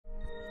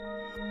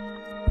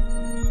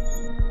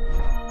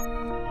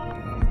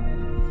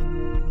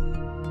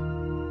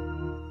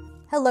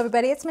Hello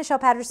everybody, it's Michelle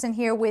Patterson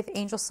here with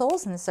Angel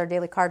Souls, and this is our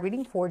daily card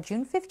reading for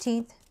June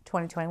 15th,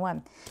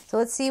 2021. So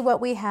let's see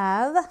what we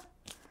have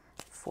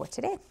for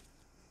today.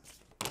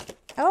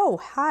 Oh,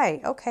 hi.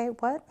 Okay,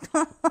 what?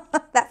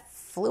 That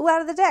flew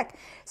out of the deck.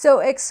 So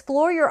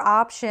explore your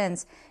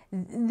options.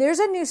 There's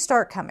a new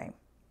start coming.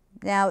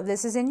 Now,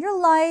 this is in your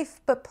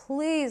life, but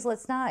please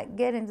let's not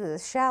get into the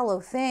shallow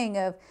thing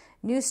of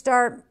new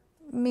start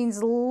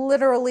means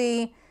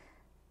literally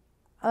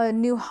a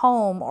new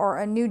home or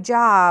a new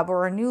job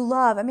or a new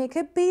love. I mean, it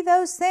could be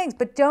those things,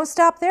 but don't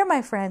stop there,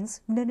 my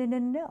friends.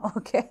 No,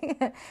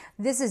 okay?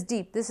 This is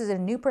deep. This is a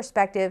new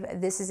perspective.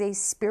 This is a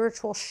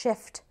spiritual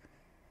shift.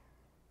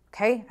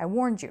 Okay? I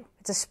warned you.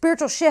 It's a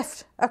spiritual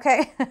shift,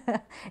 okay?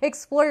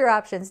 Explore your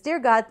options. Dear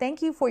God,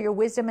 thank you for your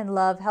wisdom and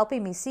love,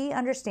 helping me see,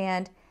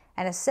 understand,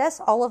 and assess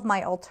all of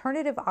my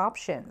alternative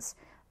options.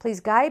 Please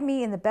guide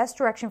me in the best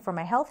direction for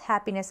my health,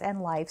 happiness,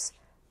 and life's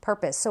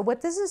purpose. So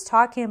what this is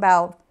talking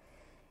about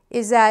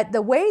is that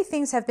the way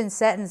things have been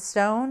set in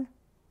stone,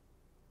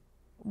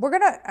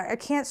 I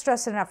can't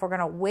stress it enough, we're going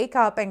to wake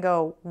up and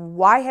go,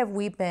 why have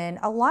we been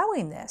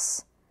allowing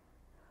this?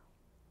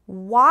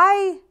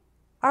 Why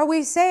are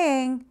we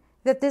saying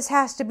that this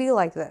has to be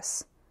like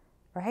this,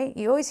 right?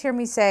 You always hear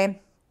me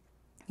say,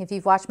 if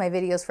you've watched my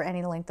videos for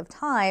any length of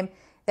time,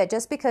 that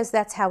just because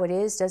that's how it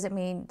is doesn't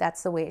mean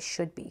that's the way it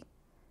should be.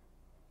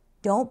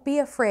 Don't be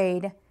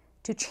afraid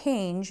to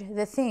change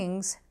the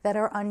things that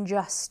are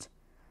unjust,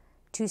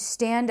 to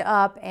stand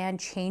up and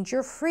change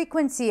your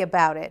frequency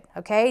about it,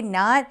 okay?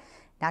 Not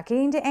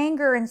getting to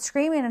anger and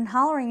screaming and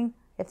hollering.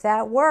 If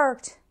that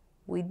worked,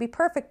 we'd be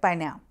perfect by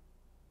now.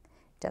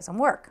 It doesn't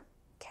work,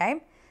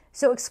 okay?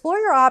 So explore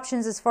your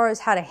options as far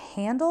as how to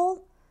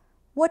handle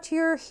what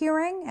you're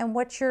hearing and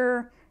what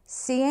you're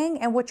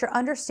seeing and what you're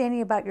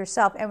understanding about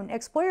yourself. And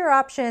explore your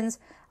options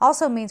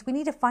also means we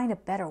need to find a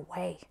better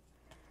way.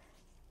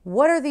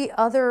 What are the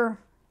other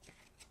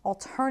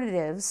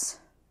alternatives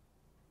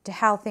to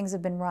how things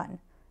have been run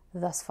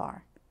thus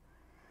far?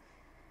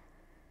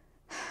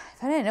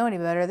 If I didn't know any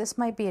better, this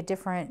might be a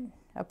different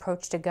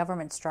approach to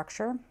government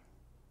structure.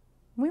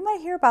 We might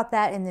hear about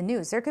that in the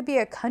news. There could be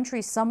a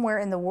country somewhere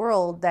in the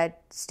world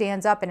that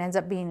stands up and ends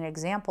up being an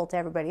example to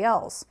everybody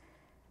else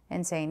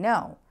and saying,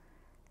 no,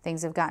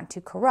 things have gotten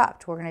too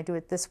corrupt. We're going to do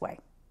it this way.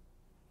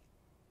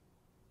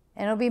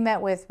 And it'll be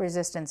met with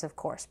resistance, of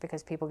course,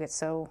 because people get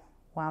so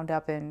wound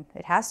up in,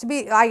 it has to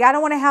be, I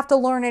don't want to have to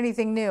learn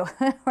anything new,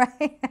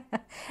 right?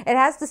 It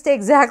has to stay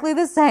exactly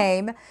the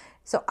same,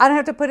 so I don't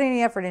have to put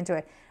any effort into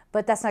it.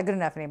 But that's not good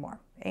enough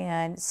anymore.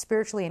 And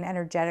spiritually and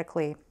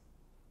energetically,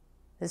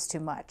 this is too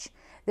much.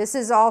 This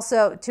is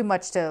also too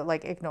much to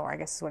ignore, I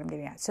guess is what I'm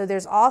getting at. So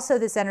there's also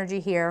this energy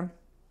here,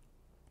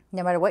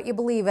 no matter what you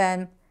believe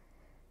in,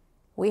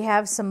 we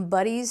have some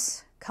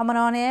buddies coming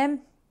on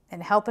in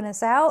and helping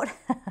us out.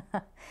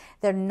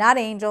 They're not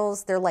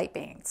angels, they're light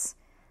beings.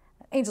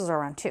 Angels are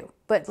around too,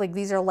 but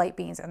these are light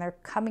beings, and they're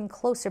coming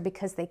closer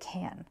because they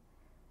can,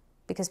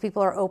 because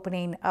people are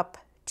opening up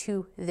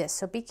to this.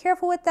 So be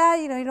careful with that.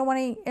 You don't want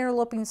any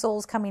interloping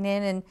souls coming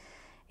in, and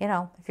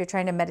if you're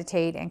trying to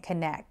meditate and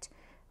connect.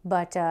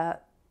 But I'm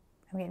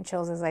getting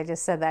chills as I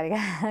just said that.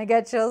 I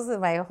got chills in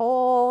my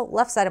whole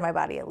left side of my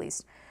body, at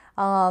least.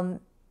 So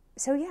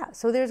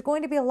there's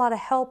going to be a lot of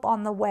help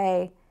on the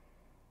way,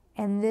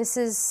 and this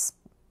is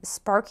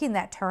sparking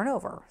that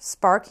turnover,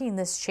 sparking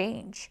this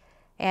change.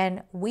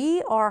 And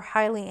we are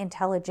highly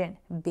intelligent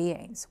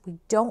beings. We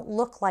don't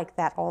look like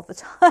that all the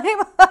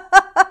time,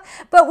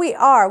 but we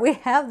are. We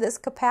have this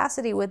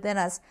capacity within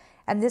us,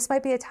 and this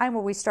might be a time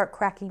where we start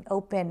cracking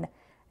open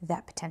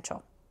that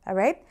potential. All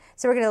right?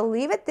 So we're going to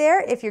leave it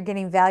there. If you're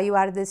getting value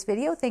out of this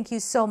video, thank you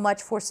so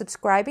much for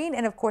subscribing.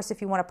 And of course,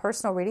 if you want a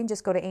personal reading,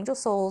 just go to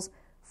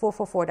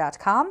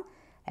angelsouls444.com.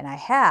 And I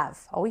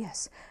have, oh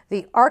yes,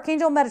 the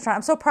Archangel Metatron.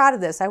 I'm so proud of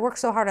this. I worked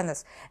so hard on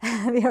this.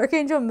 The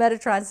Archangel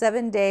Metatron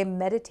 7-Day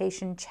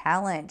Meditation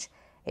Challenge.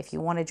 If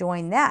you want to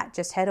join that,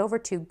 just head over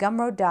to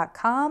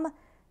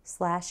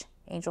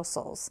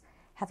gumroad.com/angelsouls.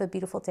 Have a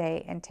beautiful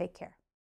day and take care.